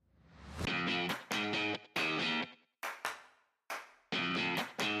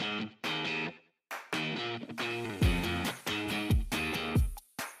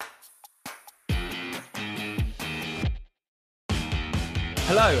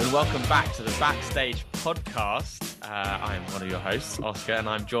Hello and welcome back to the Backstage podcast. I am one of your hosts, Oscar, and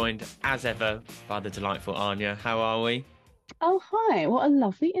I'm joined as ever by the delightful Aine. How are we? Oh, hi. What a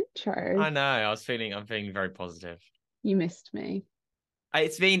lovely intro. I know, I'm feeling very positive. You missed me.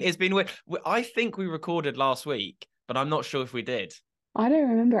 It's been weird. I think we recorded last week, but I'm not sure if we did. I don't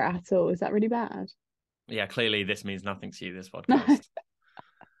remember it at all. Is that really bad? Yeah, clearly this means nothing to you, this No.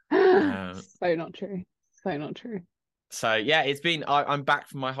 podcast. So not true. So not true. So yeah, I'm back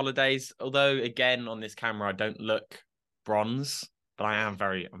from my holidays. Although again on this camera I don't look bronze, but I'm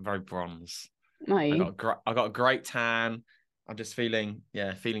very bronze. I No, got a great tan. I'm just feeling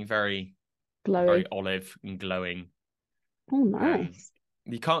very glowy. olive and glowing. Oh, Um, nice.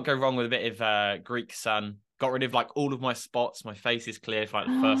 you can't go wrong with a bit of Greek sun. Got rid of like all of my spots. My face is clear for like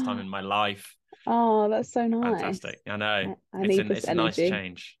the first time in my life. Oh, that's so nice. Fantastic. I know. I need this It's a nice energy.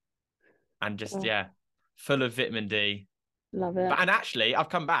 change. And just Oh, full of vitamin D. love it. And actually I've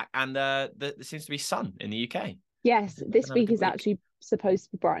come back and there seems to be sun in the UK. Yes, this Have a week good is week. actually supposed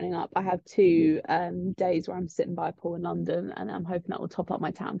to be brightening up. I have two days where I'm sitting by a pool in London, and I'm hoping that will top up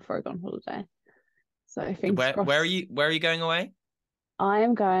my tan before I go on holiday. So fingers crossed. Where are you going away? I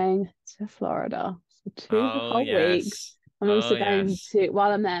am going to Florida for two Oh whole weeks. yes. I'm Oh also going yes. to,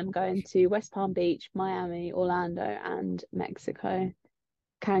 while I'm there, I'm going to West Palm Beach, Miami, Orlando, and Mexico,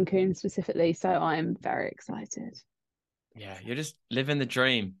 Cancun specifically. So I'm very excited. Yeah, you're just living the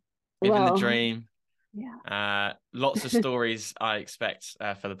dream. Living the Well, dream. yeah. Lots of stories I expect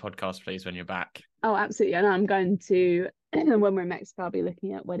for the podcast, please, when you're back. Oh, absolutely. And I'm going to, when we're in Mexico, I'll be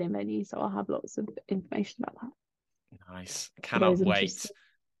looking at wedding venues. So I'll have lots of information about that Nice. for those interested.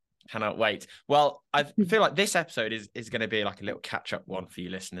 Cannot wait. Well, I feel like this episode is going to be like a little catch-up one for you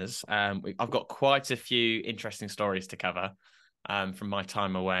listeners. I've got quite a few interesting stories to cover from my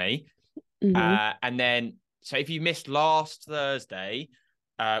time away. And then, so if you missed last Thursday,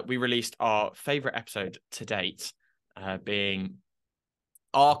 we released our favorite episode to date, being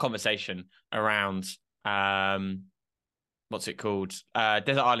our conversation around what's it called?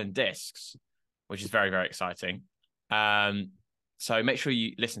 Desert Island Discs, which is very, very exciting. So make sure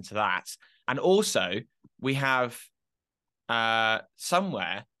you listen to that. And also, we have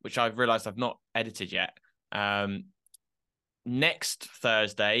somewhere, which I've realized I've not edited yet. Next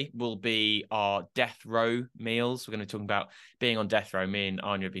Thursday will be our death row meals. We're going to be talking about being on death row. Me and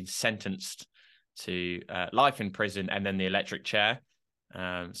Aine have been sentenced to life in prison and then the electric chair.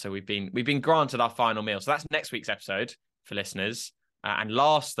 So we've been granted our final meal. So that's next week's episode for listeners. And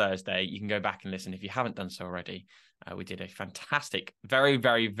last Thursday, you can go back and listen if you haven't done so already. We did a fantastic, very,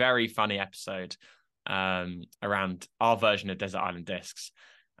 very, very funny episode around our version of Desert Island Discs.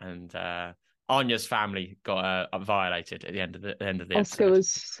 And Anya's family got violated at the end of the episode. Oscar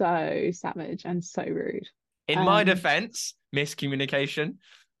was so savage and so rude. In my defense, miscommunication,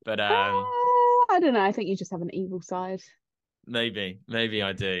 but I don't know. I think you just have an evil side. maybe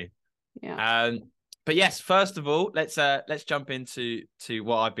I do. Yeah. But yes, first of all, let's jump into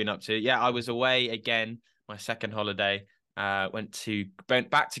what I've been up to. Yeah, I was away again, my second holiday. Went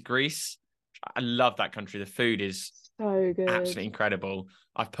back to Greece. I love that country. The food is So good. absolutely incredible.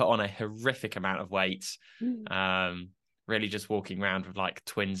 I've put on a horrific amount of weight. Really just walking around with like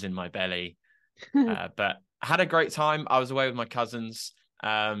twins in my belly. But I had a great time. I was away with my cousins.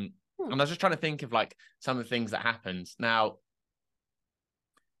 And I was just trying to think of like some of the things that happened. Now,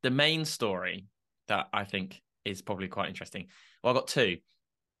 the main story that I think is probably quite interesting. Well, I got two.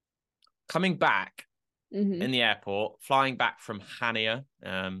 Coming back in the airport, flying back from Hania.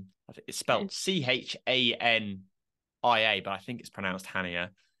 It's spelled Chania, but I think it's pronounced Hania.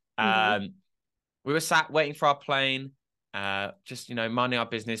 We were sat waiting for our plane, just, minding our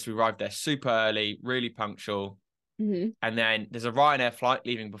business. We arrived there super early, really punctual. And then there's a Ryanair flight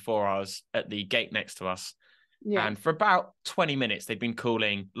leaving before us at the gate next to us. Yeah. And for about 20 minutes, they'd been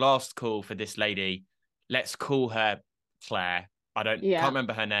calling, last call for this lady. Let's call her Claire. Can't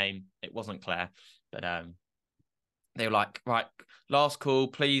remember her name. It wasn't Claire, but they were like, right, last call,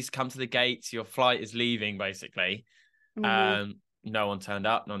 please come to the gates. Your flight is leaving, basically. No one turned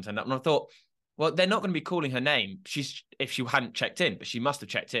up. And I thought, well, they're not going to be calling her name. If she hadn't checked in, but she must have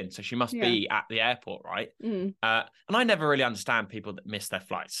checked in. So she must be at the airport, right? And I never really understand people that miss their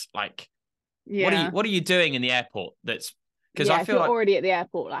flights. Like, what are you doing in the airport? That's because I feel if you're like already at the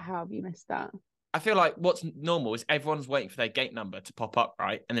airport, like, how have you missed that? I feel like what's normal is everyone's waiting for their gate number to pop up,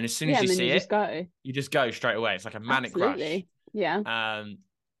 right? And then as soon as you see it, you just go straight away. It's like a manic rush. Yeah.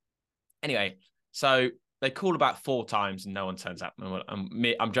 Anyway, so they call about 4 times and no one turns up.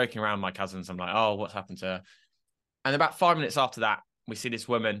 I'm joking around with my cousins. I'm like, oh, what's happened to her? And about 5 minutes after that, we see this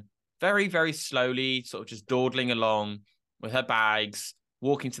woman very, very slowly, sort of just dawdling along with her bags,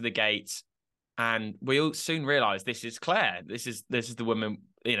 walking to the gate, and we all soon realised this is Claire. This is the woman,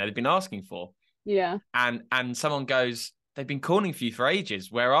 you know, they've been asking for. Yeah. And someone goes, they've been calling for you for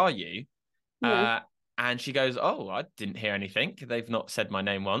ages. Where are you? Yeah. And she goes, oh, I didn't hear anything. They've not said my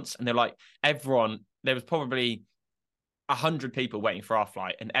name once. And they're like, everyone, there was probably 100 people waiting for our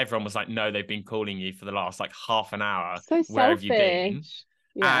flight, and everyone was like, no, they've been calling you for the last like half an hour. So Where have you been? selfish.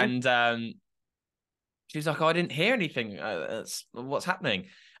 Yeah. And she was like, oh, I didn't hear anything. What's happening?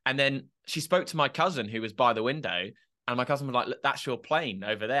 And then she spoke to my cousin who was by the window, and my cousin was like, look, that's your plane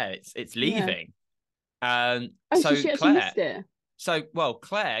over there. It's leaving. Oh, So she actually Claire, missed it.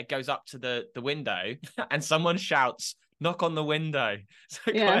 Claire goes up to the window and someone shouts, knock on the window.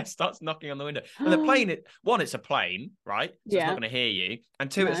 So Yeah. Claire starts knocking on the window. And the plane, it's a plane, right? So it's not going to hear you. And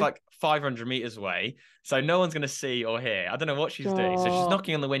two, it's like 500 meters away. So no one's going to see or hear. I don't know what she's doing. So she's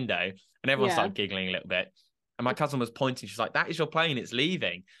knocking on the window, and everyone started giggling a little bit. And my cousin was pointing. She's like, that is your plane. It's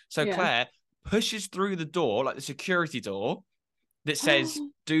leaving. So Claire pushes through the door, like the security door that says,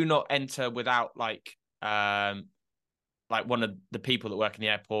 do not enter without like one of the people that work in the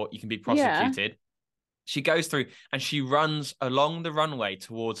airport. You can be prosecuted. She goes through and she runs along the runway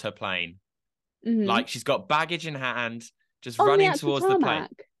towards her plane. Like she's got baggage in hand, just running towards the plane.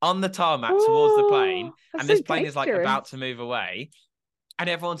 On the tarmac towards the plane. And this plane is like about to move away. And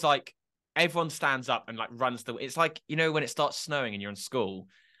everyone stands up and like runs the. It's like, you know, when it starts snowing and you're in school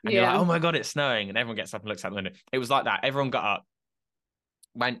and you're like, oh my God, it's snowing. And everyone gets up and looks out the window. It was like that. Everyone got up,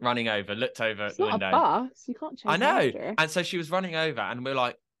 went running over, looked over at the window. It's not a bus. You can't change. I know. And so she was running over, and we're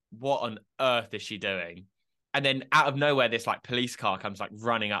like, what on earth is she doing? And then out of nowhere, this like police car comes like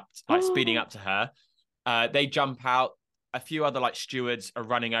running up, like speeding up to her. They jump out. A few other like stewards are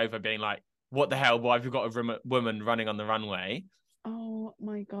running over, being like, what the hell? Why have you got a woman running on the runway? Oh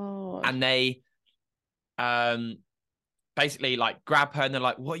my God. And they basically like grab her, and they're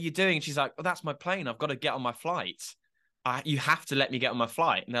like, what are you doing? And she's like, oh, that's my plane. I've got to get on my flight. You have to let me get on my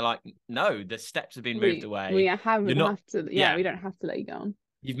flight. And they're like, no, the steps have been moved away. We don't have to let you go on.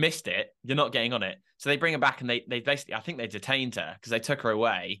 You've missed it. You're not getting on it. So they bring her back, and they basically, I think they detained her because they took her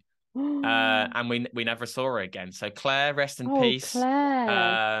away. And we never saw her again. So Claire, rest in peace.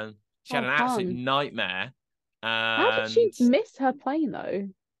 Claire. She had an absolute nightmare. How did she miss her plane though?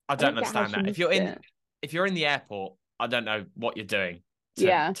 I don't understand that. If you're in the airport, I don't know what you're doing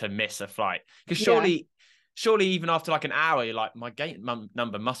to miss a flight. Because surely even after like an hour, you're like, my gate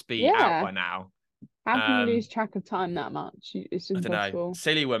number must be out by now. How can you lose track of time that much? It's just impossible. I don't know.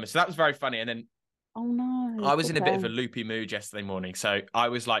 Silly woman. So that was very funny. And then oh no, I was in a bit of a loopy mood yesterday morning. So I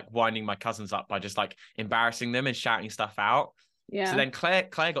was like winding my cousins up by just like embarrassing them and shouting stuff out. Yeah. So then Claire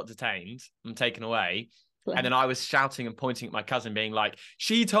got detained and taken away. And then I was shouting and pointing at my cousin, being like,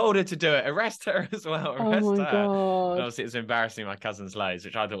 she told her to do it. Arrest her as well. Arrest her. God. And obviously it was embarrassing my cousin's loads,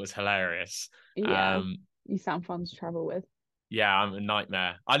 which I thought was hilarious. Yeah. You sound fun to travel with. Yeah, I'm a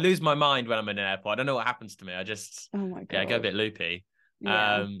nightmare. I lose my mind when I'm in an airport. I don't know what happens to me. I just I go a bit loopy.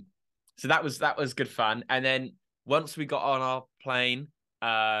 Yeah. So that was good fun. And then once we got on our plane,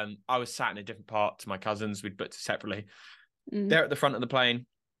 I was sat in a different part to my cousins. We'd booked it separately. They're at the front of the plane.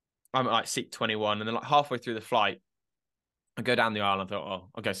 I'm at like seat 21, and then like halfway through the flight, I go down the aisle and I thought, oh,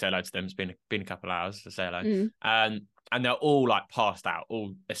 I'll go say hello to them. It's been a couple of hours to say hello. And they're all like passed out,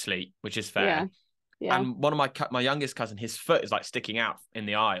 all asleep, which is fair. Yeah. And one of my youngest cousin, his foot is like sticking out in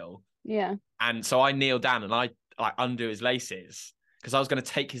the aisle. Yeah. And so I kneel down and I like undo his laces because I was going to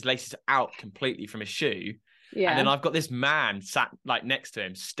take his laces out completely from his shoe. Yeah. And then I've got this man sat like next to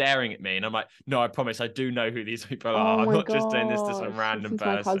him staring at me, and I'm like, no, I promise I do know who these people are. I'm not just doing this to some random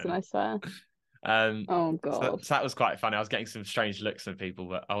person. My cousin, I swear. Oh god. So that was quite funny. I was getting some strange looks from people,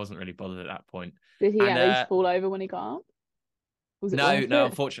 but I wasn't really bothered at that point. Did he at least fall over when he got up? No,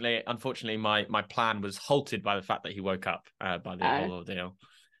 unfortunately my plan was halted by the fact that he woke up by the whole ordeal.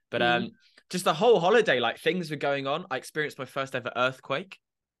 But just the whole holiday, like things were going on. I experienced my first ever earthquake.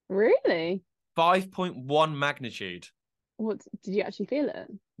 Really? 5.1 magnitude. What, did you actually feel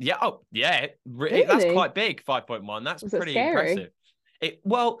it? Yeah. Oh, yeah. Really? That's quite big. 5.1. That's pretty impressive.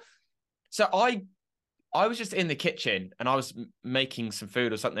 So I was just in the kitchen and I was making some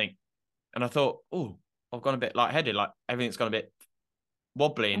food or something, and I thought, oh, I've gone a bit lightheaded. Like everything's gone a bit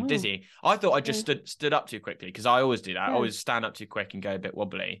wobbly and dizzy. I thought I just stood up too quickly because I always do that. I always stand up too quick and go a bit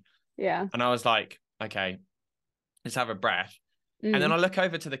wobbly. Yeah. And I was like, okay, let's have a breath. And then I look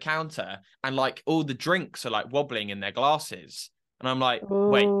over to the counter and like all the drinks are like wobbling in their glasses. And I'm like,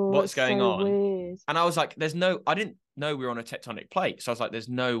 wait, what's going on? Weird. And I was like, I didn't know we were on a tectonic plate. So I was like, there's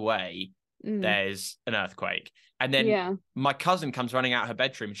no way there's an earthquake. And then my cousin comes running out of her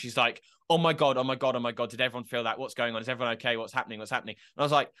bedroom and she's like, oh my God, oh my God, oh my God, did everyone feel that? What's going on? Is everyone okay? What's happening? What's happening? And I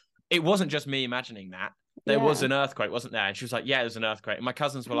was like, it wasn't just me imagining that. There was Yeah. an earthquake, wasn't there? And she was like, yeah, there's an earthquake. And my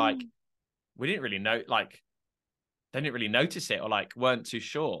cousins were like, we didn't really know, like, they didn't really notice it or like weren't too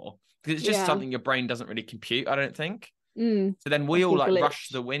sure. Because it's just Yeah. something your brain doesn't really compute, I don't think. Mm. So then we Must all be like glitch. rush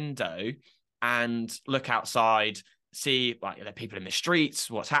to the window and look outside, see like are there people in the streets,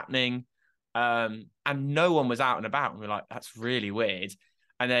 what's happening. And no one was out and about. And we're like, that's really weird.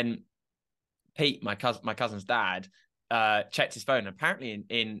 And then Pete, my cousin's dad, checked his phone. Apparently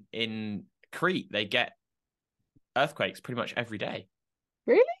in Crete, they get earthquakes pretty much every day.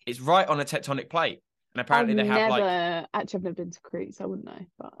 Really? It's right on a tectonic plate. And I've apparently they have like actually I've never been to Crete, so I wouldn't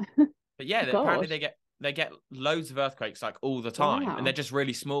know. but yeah, apparently gosh. they get loads of earthquakes like all the time. And they're Wow. just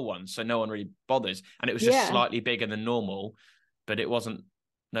really small ones, so no one really bothers. And it was just Yeah. slightly bigger than normal, but it wasn't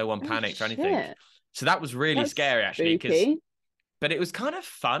no one Oh panicked or anything. shit. So that was really That's scary actually, spooky. but it was kind of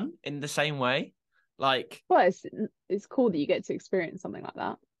fun in the same way. Like Well, it's cool that you get to experience something like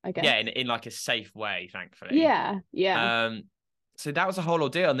that, I guess. yeah, in like a safe way, thankfully. Yeah, yeah. So that was a whole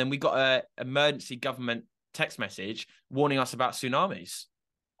ordeal. And then we got a emergency government text message warning us about tsunamis.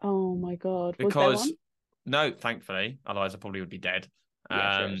 Oh my God. Was there Because one? no, thankfully, otherwise I probably would be dead.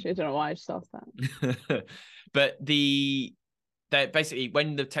 Yeah, sure. I don't know why I just asked that. But basically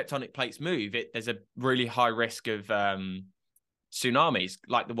when the tectonic plates move, there's a really high risk of tsunamis,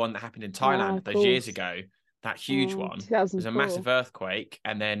 like the one that happened in Thailand those years ago. That huge one. There's a 2004. massive earthquake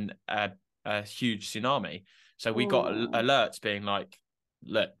and then a huge tsunami. So we got Oh, alerts being like,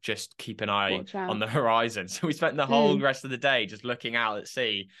 look, just keep an eye watch out. on the horizon. So we spent the whole rest of the day just looking out at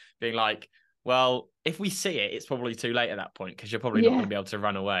sea, being like, well, if we see it, it's probably too late at that point because you're probably not going to be able to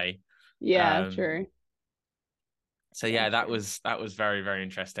run away. Yeah, true. So yeah, that was very, very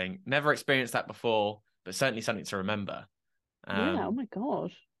interesting. Never experienced that before, but certainly something to remember. Yeah, oh my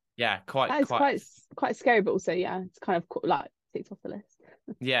God. Yeah, That is quite scary, but also, yeah, it's kind of cool, like ticked off the list.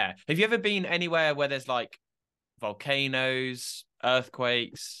 Yeah. Have you ever been anywhere where there's like volcanoes,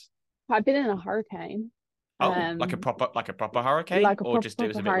 earthquakes? I've been in a hurricane. Oh, like a proper hurricane, Like a or just it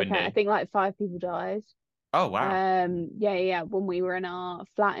was proper a bit hurricane. I windy? think like 5 people died. Oh wow. Yeah. When we were in our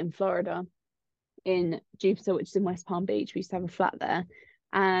flat in Florida, in Jupiter, which is in West Palm Beach, we used to have a flat there,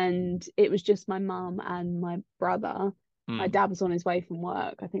 and it was just my mum and my brother. My dad was on his way from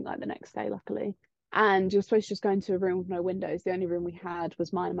work, I think like the next day, luckily. And you're supposed to just go into a room with no windows. The only room we had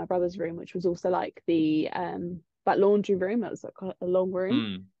was mine and my brother's room, which was also like the like laundry room. It was like a long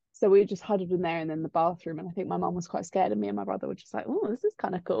room. So we just huddled in there, and then the bathroom. And I think my mum was quite scared, and me and my brother were just like, "Oh, this is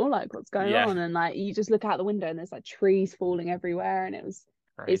kind of cool. Like, what's going Yeah. on?" And like, you just look out the window, and there's like trees falling everywhere, and it's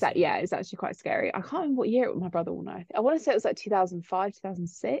Crazy. actually quite scary. I can't remember what year my brother will know. I want to say it was like 2005,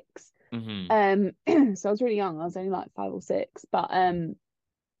 2006. So I was really young. I was only like 5 or 6, but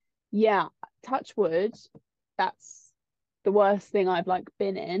yeah, touch wood, that's the worst thing I've like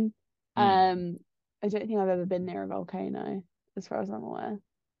been in. I don't think I've ever been near a volcano as far as I'm aware.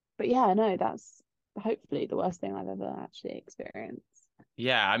 But yeah, no, that's hopefully the worst thing I've ever actually experienced.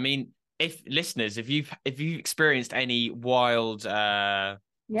 Yeah, I mean, if listeners, if you've experienced any wild what's the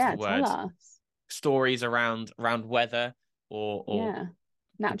Tell word? us. Stories around weather or Yeah,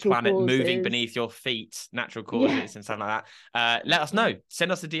 the natural planet moving causes. beneath your feet, natural Yeah, causes and something like that. Let us know.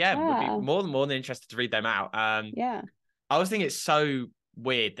 Send us a DM. We'd be yeah, more than interested to read them out. yeah. I always think it's so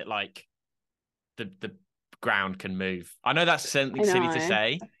weird that like the ground can move. I know that's something I silly to know,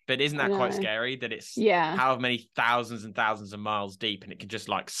 say, but isn't I that quite know. scary that it's Yeah, how many thousands and thousands of miles deep and it can just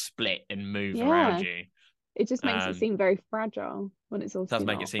like split and move around yeah. you? It just makes it seem very fragile when it's Does obviously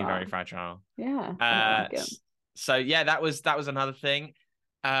make it not. seem But very fragile. yeah, I don't like it. So yeah, that was another thing.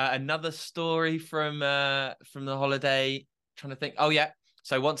 Another story from the holiday. Trying to think. Oh yeah.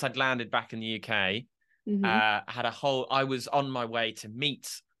 So once I'd landed back in the UK, I was on my way to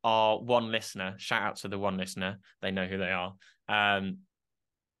meet our one listener. Shout out to the one listener. They know who they are.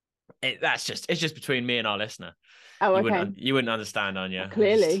 It's just between me and our listener. Oh, okay. You wouldn't understand, Anya.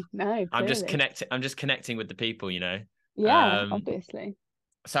 Clearly, no, I'm just clearly. connecting with the people, you know. Yeah, obviously.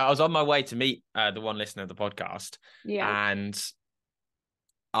 So I was on my way to meet the one listener of the podcast, Yeah. and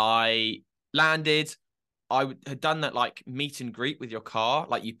I landed. I had done that like meet and greet with your car,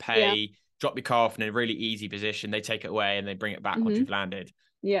 like you pay, drop your car off in a really easy position. They take it away and they bring it back once you've landed.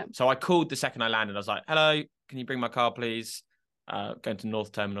 Yeah. So I called the second I landed. I was like, "Hello, can you bring my car, please?" Going to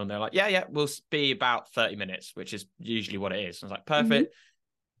North Terminal. And they're like, yeah, we'll be about 30 minutes, which is usually what it is. I was like, perfect.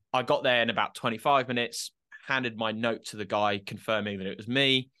 I got there in about 25 minutes, handed my note to the guy confirming that it was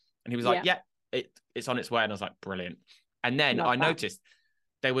me. And he was like, yeah, it's on its way. And I was like, brilliant. And then I noticed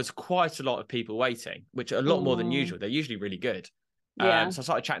there was quite a lot of people waiting, which are a lot more than usual. They're usually really good. Yeah. So I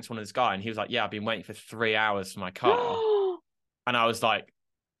started chatting to one of this guy, and he was like, "Yeah, I've been waiting for 3 hours for my car," and I was like,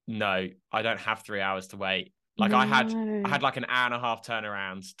 "No, I don't have 3 hours to wait." Like I No. had like an hour and a half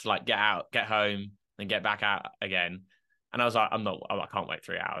turnaround to like get out, get home, and get back out again, and I was like, I can't wait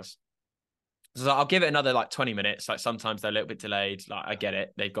 3 hours. So I'll give it another like 20 minutes. Like sometimes they're a little bit delayed. Like I get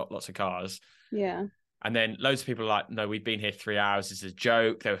it, they've got lots of cars. Yeah. And then loads of people are like, "No, we've been here 3 hours. It's a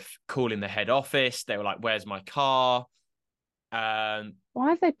joke." They were calling the head office. They were like, "Where's my car?" Why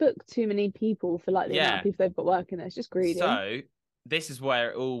have they booked too many people for like the amount of Yeah. people they've got working there? It's just greedy. So this is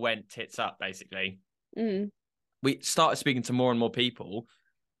where it all went tits up, basically. Mm. We started speaking to more and more people,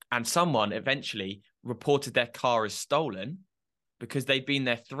 and someone eventually reported their car as stolen because they'd been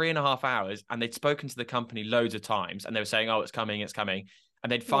there 3.5 hours and they'd spoken to the company loads of times and they were saying, "Oh, it's coming, it's coming."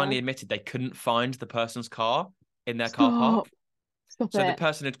 And they'd finally Yeah. admitted they couldn't find the person's car in their car Stop. park. Stop So the it.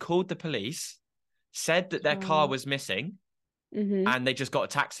 person had called the police, said that their car Stop. was missing, Mm-hmm. and they just got a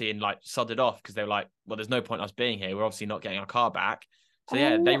taxi and like sodded off because they were like, "Well, there's no point us being here. We're obviously not getting our car back." So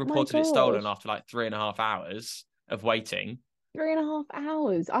yeah, they Oh my reported it God. stolen after like 3.5 hours of waiting. 3.5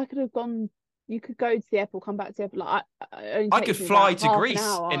 hours. I could have gone. You could go to the airport, come back to the airport. Like, it only I could takes me fly about to half an Greece in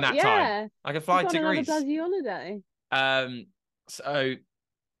hour. that time. Yeah. I could You fly got to another Greece. bloody holiday. Um, so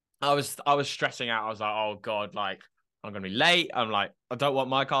I was stressing out. I was like, "Oh God, like I'm gonna be late." I'm like, "I don't want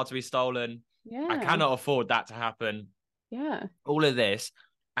my car to be stolen. I Yeah. cannot afford that to happen." Yeah. All of this.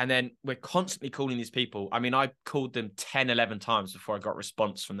 And then we're constantly calling these people. I mean, I called them 10, 11 times before I got a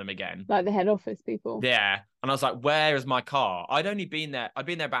response from them again. Like the head office people. Yeah. And I was like, "Where is my car?" I'd been there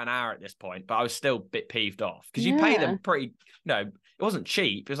about an hour at this point, but I was still a bit peeved off because you pay them Yeah. pretty, it wasn't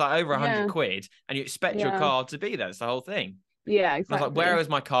cheap. It was like over 100 Yeah. quid and you expect your Yeah. car to be there. It's the whole thing. Yeah, And I was like, "Where exactly. is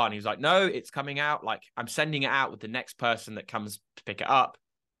my car?" And he was like, "No, it's coming out. Like, I'm sending it out with the next person that comes to pick it up.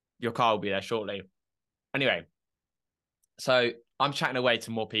 Your car will be there shortly." Anyway, so I'm chatting away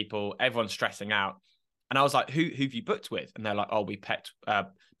to more people. Everyone's stressing out. And I was like, who've you booked with? And they're like, "Oh, we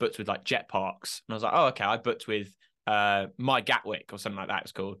booked with like Jet Parks." And I was like, "Oh, okay. I booked with My Gatwick or something like that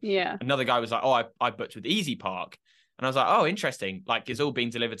it's called." Yeah. Another guy was like, "Oh, I booked with Easy Park." And I was like, "Oh, interesting. Like it's all being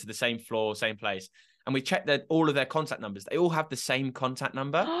delivered to the same floor, same place." And we checked all of their contact numbers. They all have the same contact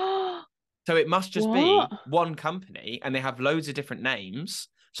number. So it must just What? be one company and they have loads of different names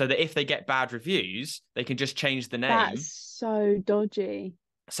so that if they get bad reviews, they can just change the That's name. so dodgy.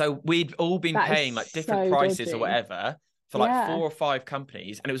 So we'd all been That is paying like different so prices or dodgy. whatever for like Yeah. 4 or 5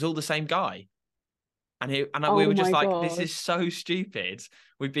 companies, and it was all the same guy. We Oh were just my like, "This God. is so stupid.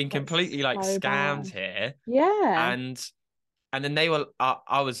 We've been That's completely like so scammed bad. here." Yeah. And then they were,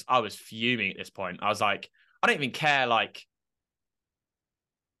 I was fuming at this point. I was like, "I don't even care like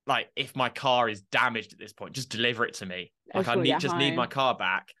if my car is damaged at this point, just deliver it to me. I Like just want to get just need my home. car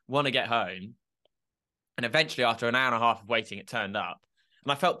back. Want to get home." And eventually, after an hour and a half of waiting, it turned up.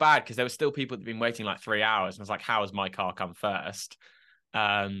 And I felt bad because there were still people that had been waiting like 3 hours. And I was like, "How has my car come first?"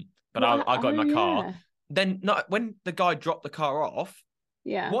 But What? I got Oh in my car. yeah. Then not when the guy dropped the car off,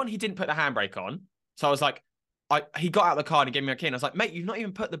 Yeah. one, he didn't put the handbrake on. So I was like, he got out of the car and he gave me a key. And I was like, "Mate, you've not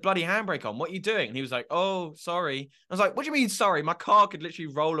even put the bloody handbrake on. What are you doing?" And he was like, "Oh, sorry." I was like, "What do you mean, sorry? My car could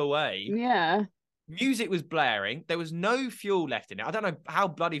literally roll away." Yeah. Music was blaring. There was no fuel left in it. I don't know how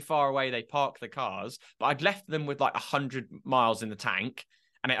bloody far away they parked the cars, but I'd left them with like 100 miles in the tank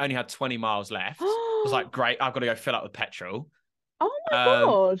and it only had 20 miles left. I was like, "Great, I've got to go fill up with petrol." Oh my Um,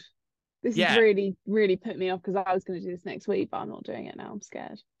 God. This has yeah, really, really put me off because I was going to do this next week, but I'm not doing it now. I'm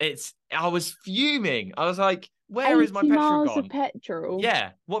scared. I was fuming. I was like, "Where is my 80 petrol miles of gone?" petrol.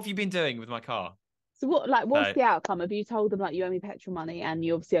 Yeah, what have you been doing with my car? So what, like, what's So, the outcome? Have you told them like you owe me petrol money and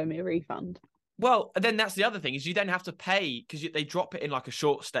you obviously owe me a refund? well, then that's the other thing is you then have to pay because they drop it in like a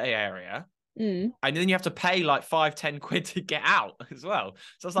short stay area. Mm. And then you have to pay like 5-10 quid to get out as well.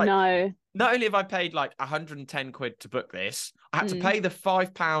 So it's like, No. not only have I paid like 110 quid to book this, I had to Mm. pay the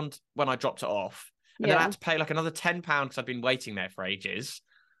 £5 when I dropped it off. And then I Yeah. had to pay like another £10 because I'd been waiting there for ages.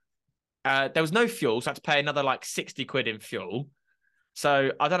 There was no fuel, so I had to pay another like 60 quid in fuel.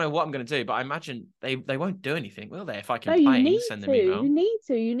 So I don't know what I'm going to do, but I imagine they won't do anything, will they? If I No, you complain, need send them to. You email. need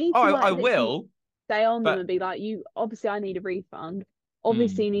to. You need Oh, to I like literally will, stay on them but and be like, you obviously I need a refund. mm,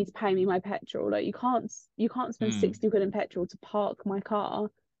 Obviously you need to pay me my petrol. Like you can't spend mm. 60 quid in petrol to park my car.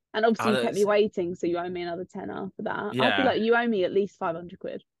 And obviously you kept me That's, waiting, so you owe me another tenner for that. I feel yeah. like you owe me at least 500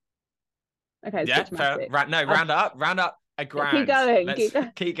 quid. Okay, it's a Yeah, bit fair. dramatic. No, round up a Keep grand. going, Let's keep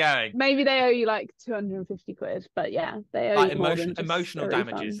going. keep going. Maybe they owe you like 250 quid, but yeah, they owe Like you more than just emotional a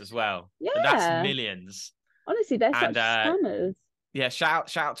damages refund. as well. That's Yeah. millions. Honestly, they're And such scammers. yeah,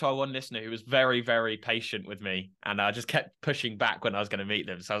 shout out to our one listener who was very, very patient with me. And I just kept pushing back when I was going to meet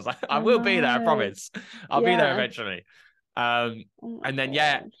them. So I was like, "I Oh will be there, I no. promise. I'll be there Yeah. eventually." Oh And my then,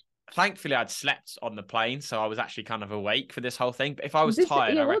 yeah, God. thankfully I'd slept on the plane. So I was actually kind of awake for this whole thing. But if I Was was this,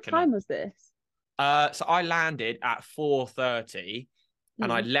 tired, yeah, I what reckon time was this? so I landed at 4:30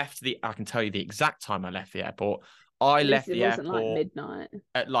 and I Mm. left I can tell you the exact time I left the airport. I At least left it the wasn't like airport midnight.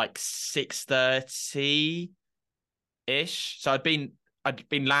 at like 6:30 ish. So I'd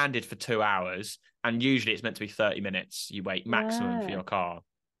been landed for 2 hours, and usually it's meant to be 30 minutes you wait maximum for Yeah. your car.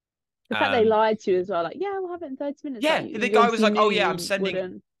 The fact they Um, lied to you as well, like, yeah, we'll have it in 30 minutes. Like, yeah, the you guy was obviously like, knew "Oh yeah, I'm you sending."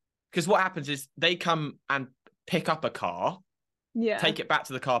 wouldn't. Because what happens is they come and pick up a car, Yeah. take it back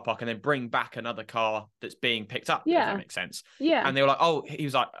to the car park, and then bring back another car that's being picked up, if that Yeah. makes sense. Yeah. And they were like, "Oh," he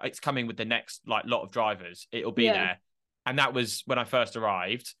was like, "It's coming with the next like lot of drivers. It'll be Yeah. there." And that was when I first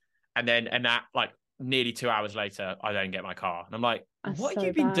arrived. And that like nearly 2 hours later, I don't get my car, and I'm like, That's "What have you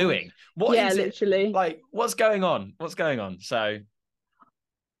so been bad. doing? What Yeah, is it? literally. Like, what's going on? What's going on?" So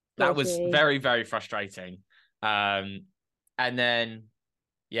that was Dodgy. very, very frustrating. And then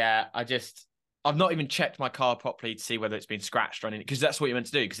yeah, I've not even checked my car properly to see whether it's been scratched or anything, because that's what you're meant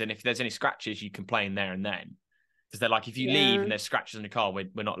to do. Because then if there's any scratches, you complain there and then. Because they're like, if you leave Yeah. and there's scratches in the car,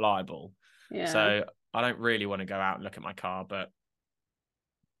 we're not liable. Yeah. So I don't really want to go out and look at my car, but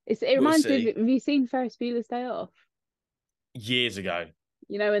It we'll reminds me see. of, have you seen Ferris Bueller's Day Off? Years ago.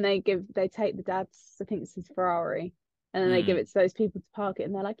 You know, when they take the dad's, I think it's his Ferrari, and then they give Mm, it to those people to park it,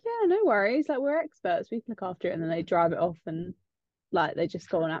 and they're like, yeah, no worries, like we're experts, we can look after it, and then they drive it off, and like they just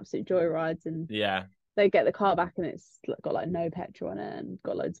go on absolute joyrides, and yeah. they get the car back, and it's got like no petrol on it, and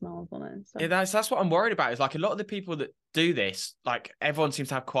got loads of miles on it and stuff. Yeah, that's what I'm worried about. Is like a lot of the people that do this, like everyone seems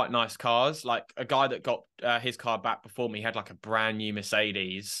to have quite nice cars. Like a guy that got his car back before me had like a brand new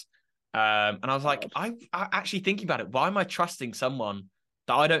Mercedes, and I was like, God. I actually thinking about it. Why am I trusting someone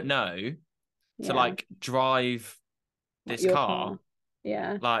that I don't know to Yeah, like drive like this your car? car.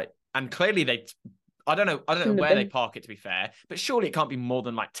 Yeah, Like, and clearly I don't know shouldn't have where they been. park it, to be fair, but surely it can't be more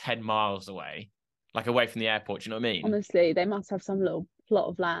than like 10 miles away, like away from the airport. Do you know what I mean? Honestly, they must have some little plot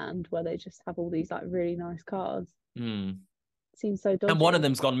of land where they just have all these like really nice cars. Hmm. Seems so And one of dodgy.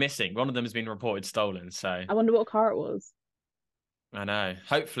 them's gone missing. One of them has been reported stolen. So I wonder what car it was. I know.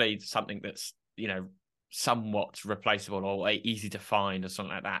 Hopefully something that's, somewhat replaceable or easy to find or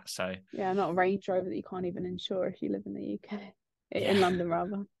something like that. So Yeah, not a Range Rover that you can't even insure if you live in the UK. In yeah. London,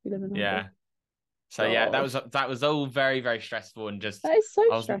 rather. If you live in London. Yeah. So yeah, that God. was that was all very, very stressful, and just That is so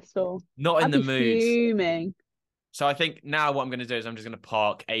I was stressful. not in I'd the be mood. fuming. So I think now what I'm gonna do is I'm just gonna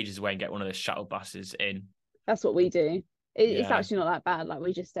park ages away and get one of those shuttle buses in. That's what we do. It's Yeah. actually not that bad. Like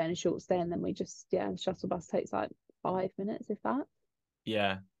we just stay in a short stay and then we just, yeah, the shuttle bus takes like 5 minutes, if that.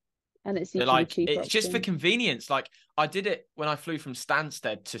 Yeah. And it's But usually the like cheaper it's just for option. convenience. Like I did it when I flew from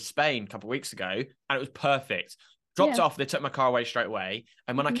Stansted to Spain a couple of weeks ago, and it was perfect. Dropped Yeah. off, they took my car away straight away.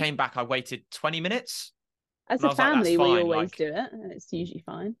 And when I Mhm. came back, I waited 20 minutes. As And I a was like, that's family, we fine. always Like, do it, and it's usually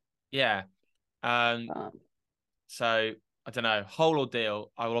fine. yeah. Um, But so I don't know, whole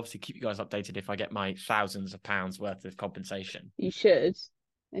ordeal. I will obviously keep you guys updated if I get my thousands of pounds worth of compensation. you should,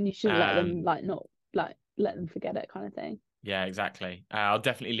 and you shouldn't let Um, them like not like let them forget it, kind of thing. yeah, exactly. I'll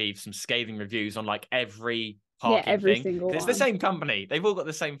definitely leave some scathing reviews on like every Yeah, parking every thing, single because it's the one. same company. They've all got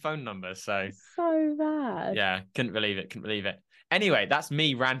the same phone number. So So bad. yeah, couldn't believe it. Couldn't believe it. Anyway, that's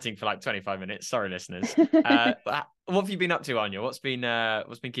me ranting for like 25 minutes. Sorry, listeners. What have you been up to, Anya? What's been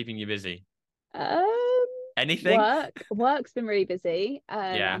keeping you busy? Um, Anything? work's been really busy.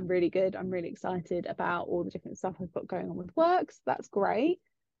 Yeah. I'm really good. I'm really excited about all the different stuff I've got going on with work, so that's great.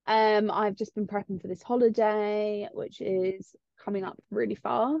 I've just been prepping for this holiday, which is coming up really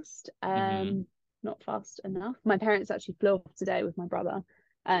fast. Hmm. Not fast enough. My parents actually flew off today with my brother,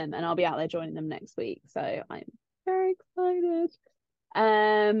 and I'll be out there joining them next week, so I'm very excited.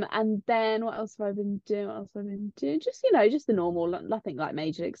 And then what else have I been doing? What else have I been doing? Just, just the normal, nothing like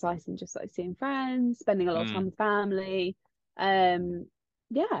major exciting, just like seeing friends, spending a lot of time Mm. with family. Um,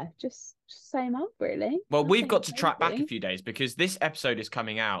 yeah, just same up really. Well, we've Nothing got to track back a crazy. few days, because this episode is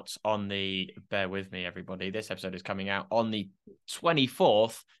coming out on bear with me, everybody. This episode is coming out on the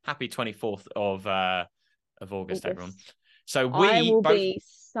 24th. Happy 24th of August, everyone. August. So I we will both, be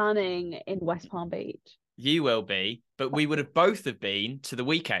sunning in West Palm Beach. you will be, but we would have both have been to the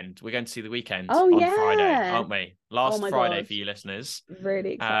weekend. We're going to see the weekend Oh on Friday, yeah. aren't we? Oh Last my Friday God. for you listeners.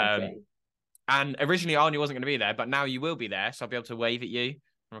 Really Um, exciting. and originally Arnie wasn't going to be there, but now you will be there, so I'll be able to wave at you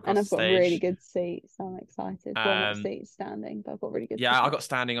from And across the I've got really stage. good seats, so I'm excited. Well, not Um, seats, standing, but I've got really good Yeah, I seats. got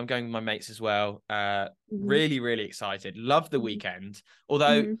standing. I'm going with my mates as well. Hmm. Really, really excited. Love the weekend.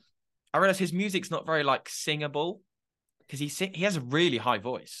 Although Hmm. I realize his music's not very like singable, because he has a really high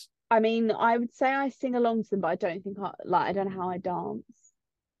voice. I mean, I would say I sing along to them, but I don't think I don't know how I dance.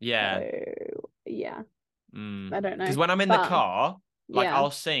 Yeah, So yeah. I don't know. Because when I'm in the But car, like yeah.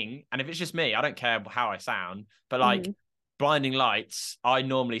 I'll sing, and if it's just me, I don't care how I sound. But like Mhm. Blinding Lights, I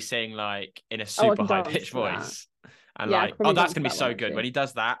normally sing like in a Oh, I super can high dance pitched to that. voice. And Yeah, I could like, oh, probably that's dance to gonna be that one so good. actually. When he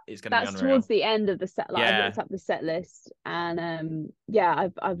does that, it's gonna be That's towards unreal. the end of the set. Like I've Yeah. looked up the set list, and yeah,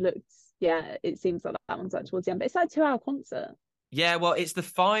 I've looked. Yeah, it seems like that one's like towards the end, but it's like a 2 hour concert. Yeah, well, it's the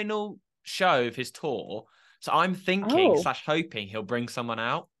final show of his tour. So I'm thinking Oh, slash hoping he'll bring someone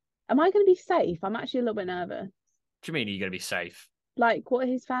out. am I going to be safe? I'm actually a little bit nervous. What do you mean you're gonna be safe? Like, what are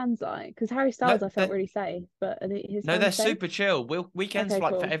his fans like? Because Harry No, Styles, I felt really safe, but are his no, they're fans safe? super chill. Weekends Okay,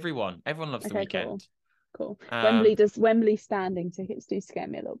 like for cool. everyone. Everyone loves the Okay, cool. weekend. Cool. Um, Wembley standing tickets do scare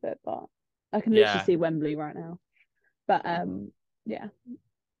me a little bit, but I can literally yeah. see Wembley right now. But yeah,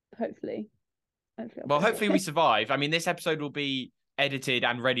 hopefully, I'll Well, be hopefully we okay. survive. I mean, this episode will be edited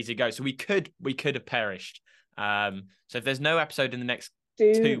and ready to go, so we could have perished. So if there's no episode in the next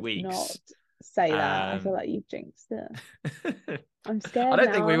Do 2 weeks, not say that. I feel um, like you've jinxed it. I'm I scared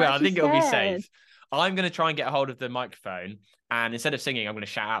don't think now. we I'm will. I actually think it'll be scared. safe. I'm going to try and get a hold of the microphone, and instead of singing, I'm going to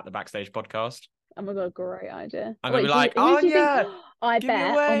shout out the Backstage podcast. Oh my god, great idea. I'm Oh, going to wait, be like, who do you think? Anya, I give me a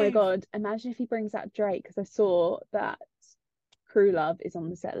bet. Oh my wave. god, imagine if he brings out Drake because I saw that Crew Love is on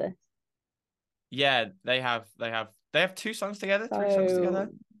the set list. Yeah, they have 2 songs together, 3 songs So together,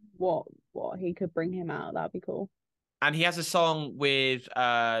 what he could bring him out, that'd be cool. and he has a song with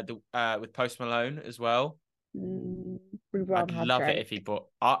Post Malone as well. Would I'd rather have love it if he Drake.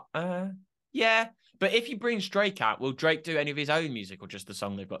 bought. Yeah, but if he brings Drake out, will Drake do any of his own music or just the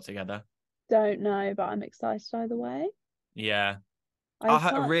song they've got together? Don't know, but I'm excited either way. Yeah, I I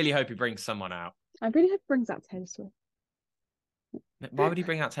can't. really hope he brings someone out. I really hope he brings out Taylor Swift. Why would he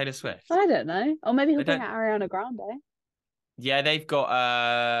bring out Taylor Swift? I don't know. Or maybe he'll They bring don't. out Ariana Grande. Yeah, they've got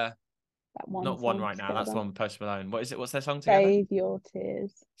That one not one song right now. That's the together. one with Post Malone. What is it? What's their song together? Save Your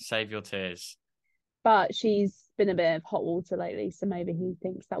Tears. Save Your Tears. But she's been a bit of hot water lately, so maybe he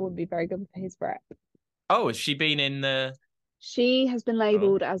thinks that would be very good for his rep. Oh, has she been in the? She has been Oh,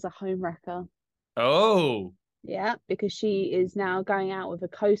 labelled as a home wrecker. oh, Yeah, because she is now going out with a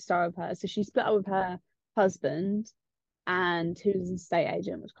co-star of hers. So she split up with her husband and who's an estate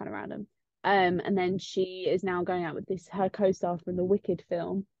agent, was kind of random. And then she is now going out with her co-star from the Wicked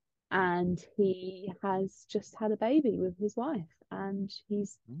film, and he has just had a baby with his wife, and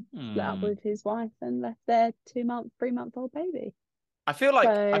he's split up with his wife and left their 3-month-old baby. I feel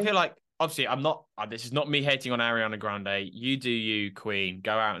like obviously I'm not. This is not me hating on Ariana Grande. You do you, Queen.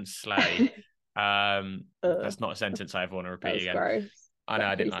 Go out and slay. That's not a sentence I ever want to That repeat was again. gross. I know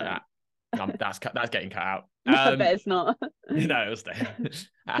I didn't Please like don't. that. That's getting cut out. I bet it's not. No, it'll stay.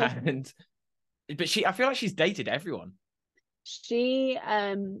 And I feel like she's dated everyone. She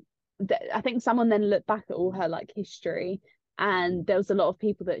I think someone then looked back at all her like history, and there was a lot of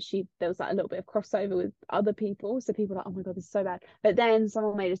people that there was like a little bit of crossover with other people, so people were like, oh my god, this is so bad. But then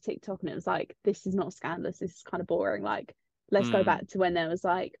someone made a TikTok and it was like, this is not scandalous, this is kind of boring, like let's go back to when there was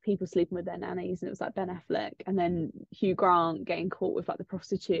like people sleeping with their nannies, and it was like Ben Affleck and then Hugh Grant getting caught with like the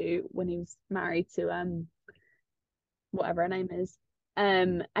prostitute when he was married to whatever her name is.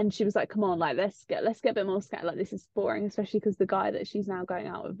 And she was like, come on, like let's get a bit more scared, like this is boring, especially because the guy that she's now going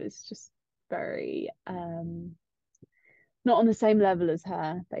out with is just very not on the same level as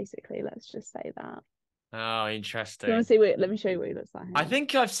her, basically. Let's just say that. Oh, Do you want interesting. to see let me show you what he looks like I here.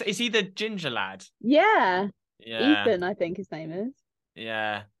 think is he the ginger lad? Yeah. Yeah. Ethan, I think his name is.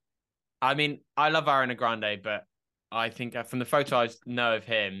 Yeah. I mean, I love Ariana Grande, but I think from the photo I know of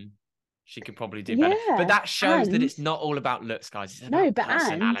him, she could probably do better. But Yeah. that shows that And it's not all about looks, guys. It's no, about but and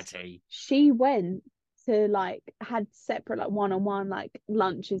personality. she went to like had separate like one-on-one like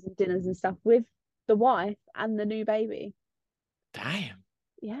lunches and dinners and stuff with the wife and the new baby. Damn.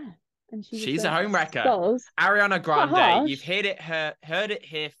 Yeah. And she just She's a said, homewrecker. Scoz, Ariana quite Grande, you've harsh. heard it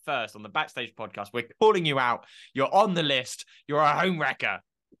here first on the Backstage podcast. We're calling you out. You're on the list. You're a homewrecker.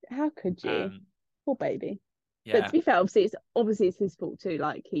 How could you? Poor baby. But Yeah. to be fair, obviously it's his fault too.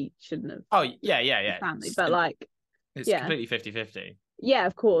 Like he shouldn't have. Oh, yeah. Family, but like, It's yeah, completely 50-50. yeah,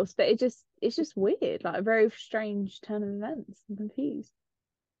 of course. But it's just weird, like a very strange turn of events. I'm confused.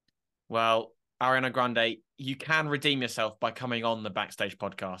 Well, Ariana Grande, you can redeem yourself by coming on the Backstage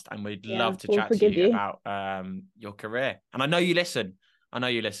podcast, and we'd Yeah, love to we'll chat to forgive you you. about your career. And I know you listen.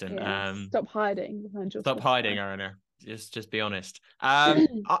 Yeah, stop hiding behind your Stop Spotify. hiding, Ariana. Just be honest.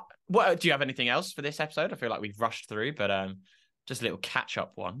 What do you have anything else for this episode? I feel like we've rushed through, but just a little catch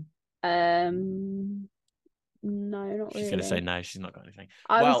up one. No, not She's really. gonna say no. She's not got anything.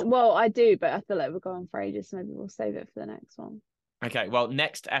 I do, but I feel like we're going for ages, so maybe we'll save it for the next one. Okay. Well,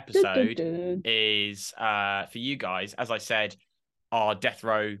 next episode is for you guys. As I said, our death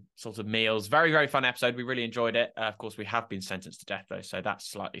row sort of meals. Very, very fun episode. We really enjoyed it. Of course, we have been sentenced to death, though, so that's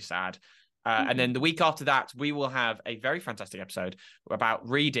slightly sad. And then the week after that, we will have a very fantastic episode about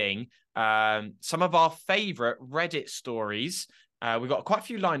reading some of our favorite Reddit stories. We've got quite a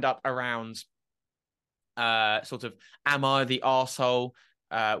few lined up around sort of, am I the arsehole?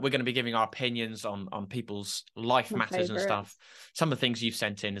 We're going to be giving our opinions on people's life matters and stuff. Some of the things you've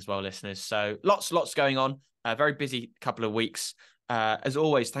sent in as well, listeners. So lots going on. A very busy couple of weeks. As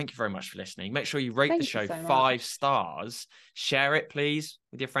always, thank you very much for listening. Make sure you rate the show 5 stars. Share it, please,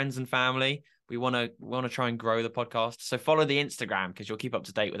 with your friends and family. We want to try and grow the podcast. So follow the Instagram because you'll keep up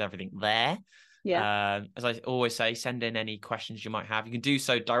to date with everything there. Yeah. As I always say, send in any questions you might have. You can do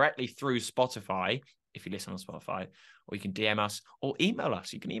so directly through Spotify if you listen on Spotify, or you can DM us or email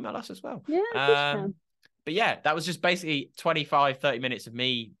us. You can email us as well. Yeah, of course you can. But yeah, that was just basically 25-30 minutes of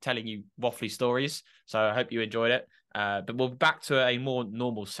me telling you waffly stories. So I hope you enjoyed it. But we'll be back to a more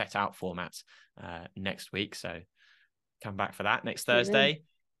normal set out format next week. So come back for that next Thursday.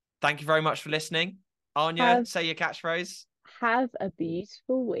 Thank you very much for listening. Anya, say your catchphrase. Have a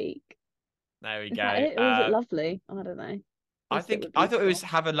beautiful week. There we go. Or was it lovely? I don't know. I thought it was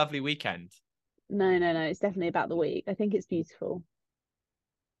have a lovely weekend. No. It's definitely about the week. I think it's beautiful.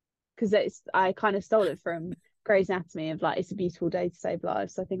 Because I kind of stole it from Grey's Anatomy of like, it's a beautiful day to save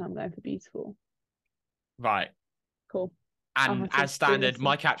lives. So I think I'm going for beautiful. Right. Cool. And as standard,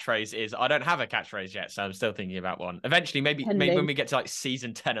 my catchphrase is, I don't have a catchphrase yet, so I'm still thinking about one. Eventually, maybe when we get to like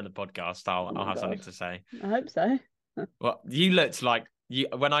season 10 of the podcast, I'll have something to say. I hope so. Well, you looked like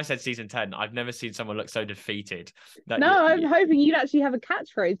when I said season 10, I've never seen someone look so defeated. I'm hoping you'd actually have a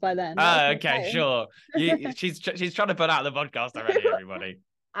catchphrase by then. Oh, okay, sure. She's trying to put out the podcast already, everybody.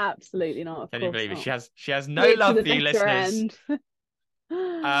 Absolutely not. Can you believe it? She has no love for you, listeners.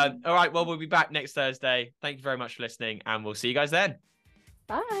 All right, well, we'll be back next Thursday. Thank you very much for listening, and we'll see you guys then.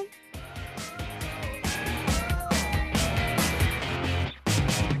 Bye.